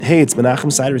Hey, it's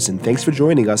Menachem Siderson. Thanks for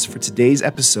joining us for today's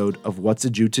episode of What's a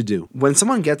Jew to Do. When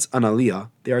someone gets an aliyah,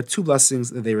 there are two blessings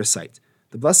that they recite.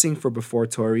 The blessing for before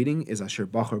Torah reading is Asher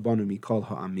Bachar Banu Mikol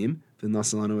Ha'amim,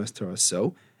 V'Noson Lanu es Torah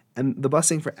so, and the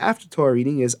blessing for after Torah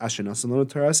reading is Asher Noson Lanu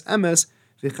Torah es Emes,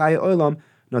 V'Chaya Olam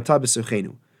Nata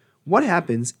B'Suchenu. What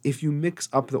happens if you mix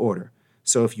up the order?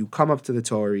 So if you come up to the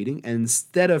Torah reading, and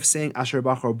instead of saying Asher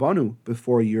Bachar Banu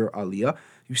before your aliyah,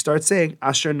 you start saying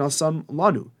Asher Noson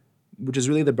Lanu, which is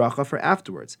really the bracha for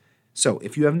afterwards. So,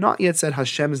 if you have not yet said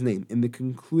Hashem's name in the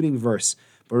concluding verse,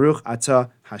 Baruch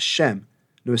Atah Hashem,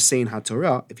 Noson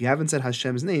HaTorah, if you haven't said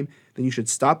Hashem's name, then you should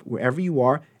stop wherever you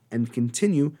are and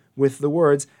continue with the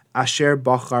words Asher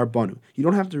Bachar Banu. You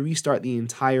don't have to restart the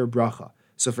entire bracha.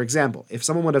 So, for example, if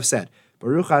someone would have said,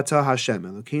 Baruch Atah Hashem,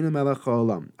 Elokeinu melech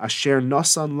haolam, Asher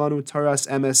Noson Lanu Torah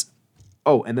Emes,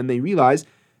 and then they realize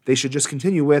they should just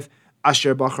continue with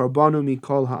Asher Bachar Banu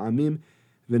Mikol Ha'amim,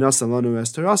 V'Noson Lanu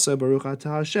es Torah so, Baruch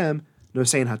Atah Hashem,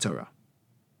 Noson HaTorah.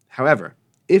 However,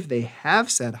 if they have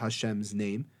said Hashem's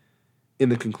name in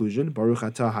the conclusion, Baruch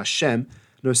Atah Hashem,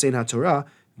 Noson HaTorah,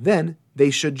 then they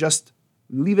should just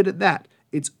leave it at that.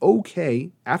 It's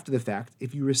okay, after the fact,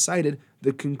 if you recited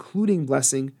the concluding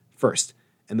blessing first.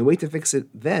 And the way to fix it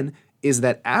then is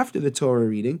that after the Torah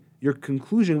reading, your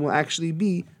conclusion will actually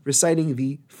be reciting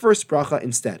the first bracha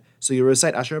instead. So you'll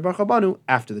recite Asher Bachar Banu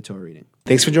after the Torah reading.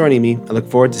 Thanks for joining me. I look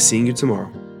forward to seeing you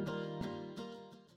tomorrow.